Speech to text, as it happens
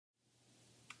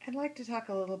I'd like to talk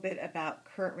a little bit about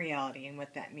current reality and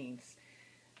what that means.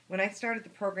 When I started the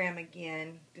program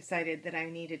again, decided that I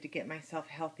needed to get myself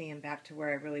healthy and back to where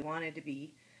I really wanted to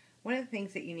be, one of the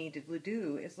things that you need to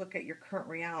do is look at your current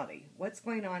reality. What's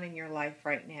going on in your life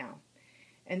right now?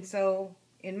 And so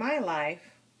in my life,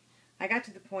 I got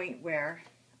to the point where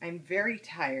I'm very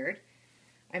tired.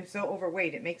 I'm so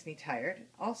overweight, it makes me tired.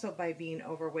 Also, by being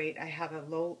overweight, I have a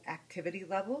low activity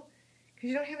level because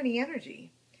you don't have any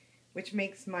energy, which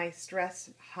makes my stress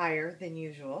higher than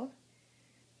usual.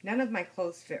 None of my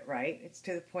clothes fit right. It's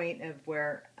to the point of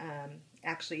where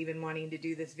actually even wanting to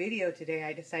do this video today,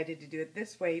 I decided to do it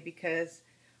this way because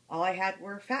all I had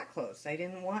were fat clothes. I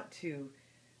didn't want to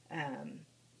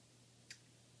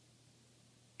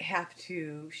have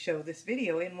to show this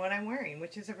video in what I'm wearing,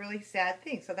 which is a really sad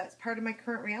thing. So that's part of my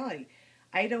current reality.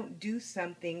 I don't do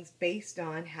some things based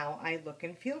on how I look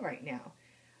and feel right now.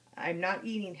 I'm not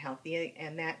eating healthy,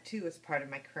 and that too is part of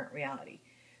my current reality.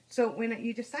 So when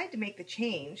you decide to make the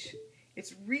change,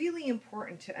 it's really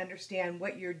important to understand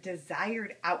what your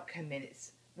desired outcome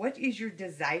is. What is your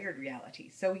desired reality?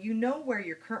 So you know where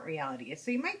your current reality is.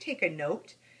 So you might take a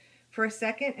note for a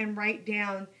second and write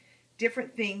down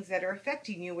different things that are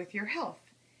affecting you with your health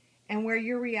and where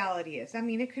your reality is. I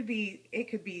mean, it could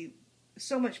be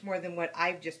so much more than what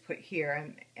I've just put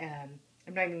here. I'm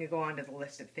not even going to go on to the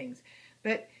list of things,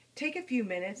 but take a few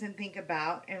minutes and think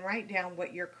about and write down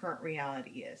what your current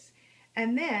reality is.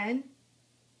 And then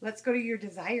let's go to your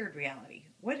desired reality.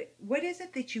 What is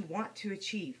it that you want to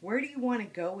achieve? Where do you want to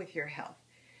go with your health?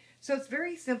 So it's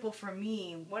very simple for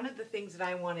me. One of the things that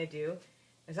I want to do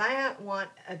is I want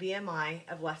a BMI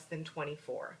of less than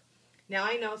 24. Now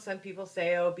I know some people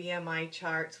say, oh, BMI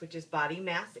charts, which is body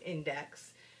mass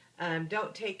index,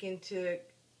 don't take into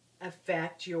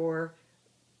effect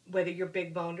whether you're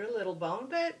big boned or little boned,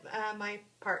 but my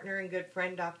partner and good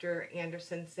friend Dr.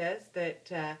 Anderson says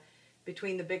that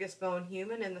between the biggest bone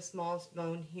human and the smallest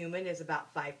bone human is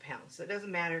about 5 pounds. So it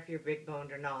doesn't matter if you're big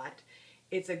boned or not.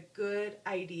 It's a good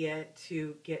idea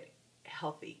to get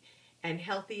healthy. And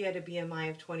healthy at a BMI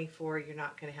of 24, you're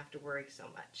not going to have to worry so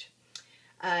much.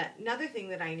 Another thing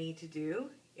that I need to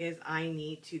do is I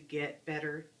need to get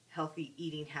better healthy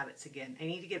eating habits again. I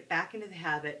need to get back into the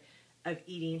habit of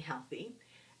eating healthy.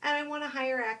 And I want a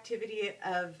higher activity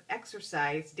of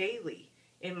exercise daily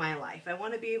in my life. I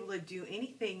want to be able to do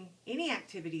any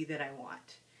activity that I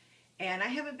want. And I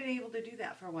haven't been able to do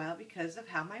that for a while because of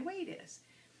how my weight is.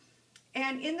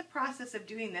 And in the process of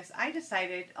doing this, I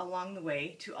decided along the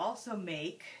way to also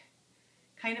make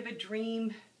kind of a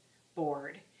dream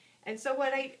board. And so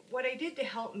what I did to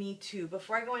help me too,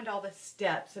 before I go into all the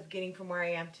steps of getting from where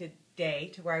I am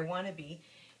today to where I want to be,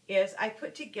 is I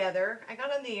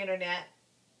got on the internet,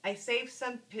 I saved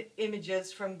some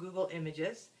images from Google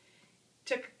Images,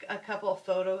 took a couple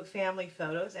of family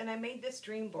photos, and I made this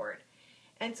dream board.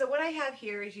 And so what I have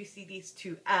here is you see these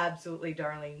two absolutely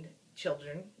darling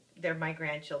children. They're my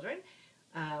grandchildren.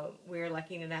 We're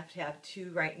lucky enough to have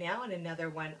 2 right now and another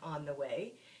one on the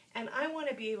way. And I want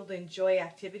to be able to enjoy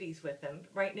activities with them.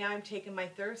 Right now I'm taking my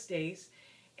Thursdays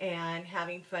and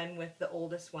having fun with the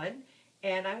oldest one.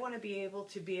 And I want to be able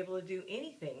to do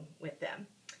anything with them.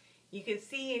 You can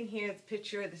see in here the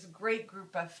picture of this great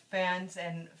group of fans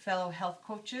and fellow health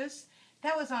coaches.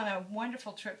 That was on a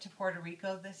wonderful trip to Puerto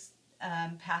Rico this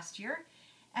past year.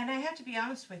 And I have to be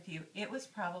honest with you, it was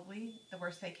probably the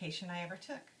worst vacation I ever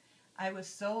took. I was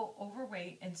so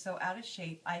overweight and so out of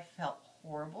shape, I felt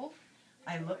horrible.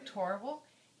 I looked horrible,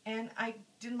 and I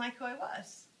didn't like who I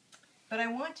was. But I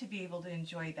want to be able to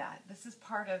enjoy that. This is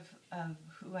part of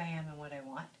who I am and what I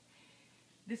want.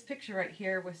 This picture right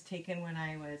here was taken when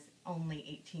I was only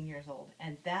 18 years old,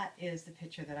 and that is the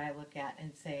picture that I look at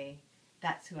and say,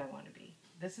 that's who I want to be.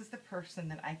 This is the person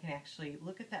that I can actually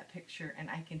look at that picture and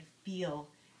I can feel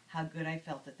how good I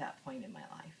felt at that point in my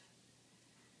life.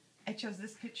 I chose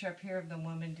this picture up here of the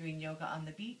woman doing yoga on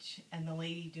the beach and the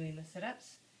lady doing the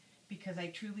sit-ups because I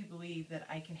truly believe that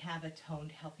I can have a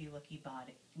toned, healthy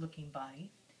looking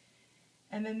body.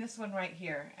 And then this one right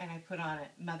here, and I put on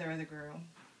it, Mother of the Groom.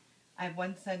 I have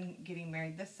one son getting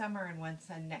married this summer and one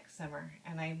son next summer,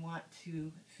 and I want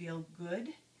to feel good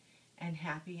and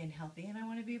happy and healthy, and I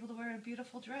want to be able to wear a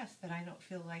beautiful dress that I don't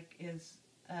feel like is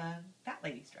that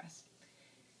lady's dress.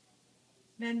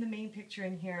 Then the main picture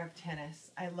in here of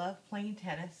tennis. I love playing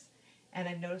tennis, and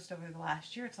I've noticed over the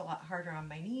last year it's a lot harder on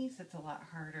my knees, it's a lot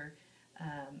harder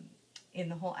in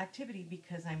the whole activity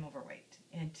because I'm overweight.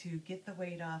 And to get the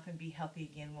weight off and be healthy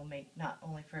again will make not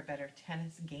only for a better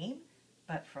tennis game,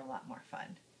 but for a lot more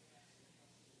fun.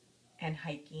 And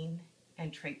hiking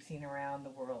and traipsing around the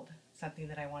world, something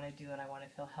that I want to do and I want to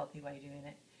feel healthy while doing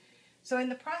it. So in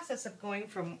the process of going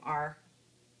from our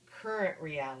current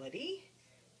reality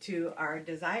to our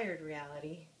desired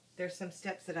reality, there's some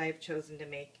steps that I've chosen to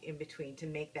make in between to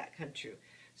make that come true.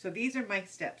 So these are my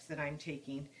steps that I'm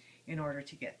taking in order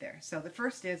to get there. So the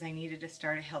first is I needed to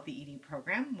start a healthy eating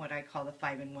program, what I call the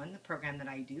 5-in-1, the program that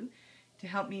I do, to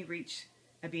help me reach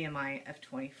a BMI of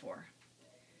 24.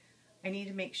 I need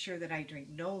to make sure that I drink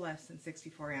no less than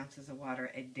 64 ounces of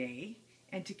water a day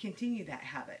and to continue that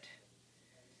habit.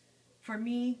 For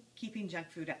me, keeping junk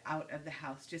food out of the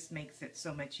house just makes it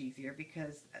so much easier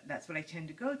because that's what I tend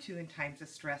to go to in times of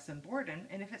stress and boredom,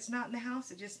 and if it's not in the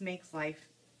house, it just makes life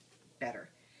better.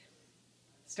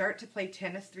 Start to play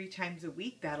tennis 3 times a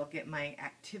week. That'll get my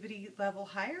activity level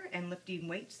higher, and lifting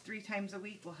weights 3 times a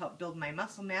week will help build my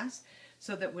muscle mass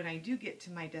so that when I do get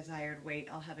to my desired weight,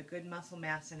 I'll have a good muscle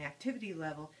mass and activity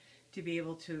level to be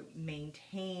able to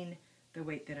maintain the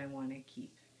weight that I want to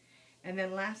keep. And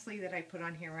then lastly that I put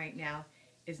on here right now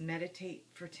is meditate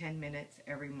for 10 minutes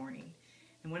every morning.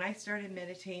 And when I started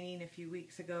meditating a few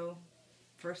weeks ago,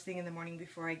 first thing in the morning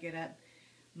before I get up,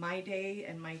 my day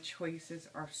and my choices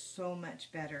are so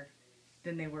much better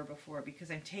than they were before because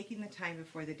I'm taking the time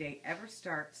before the day ever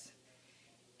starts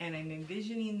and I'm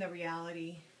envisioning the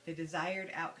reality, the desired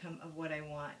outcome of what I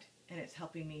want, and it's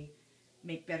helping me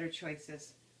make better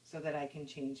choices so that I can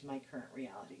change my current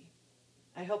reality.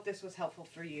 I hope this was helpful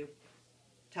for you.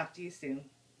 Talk to you soon.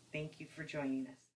 Thank you for joining us.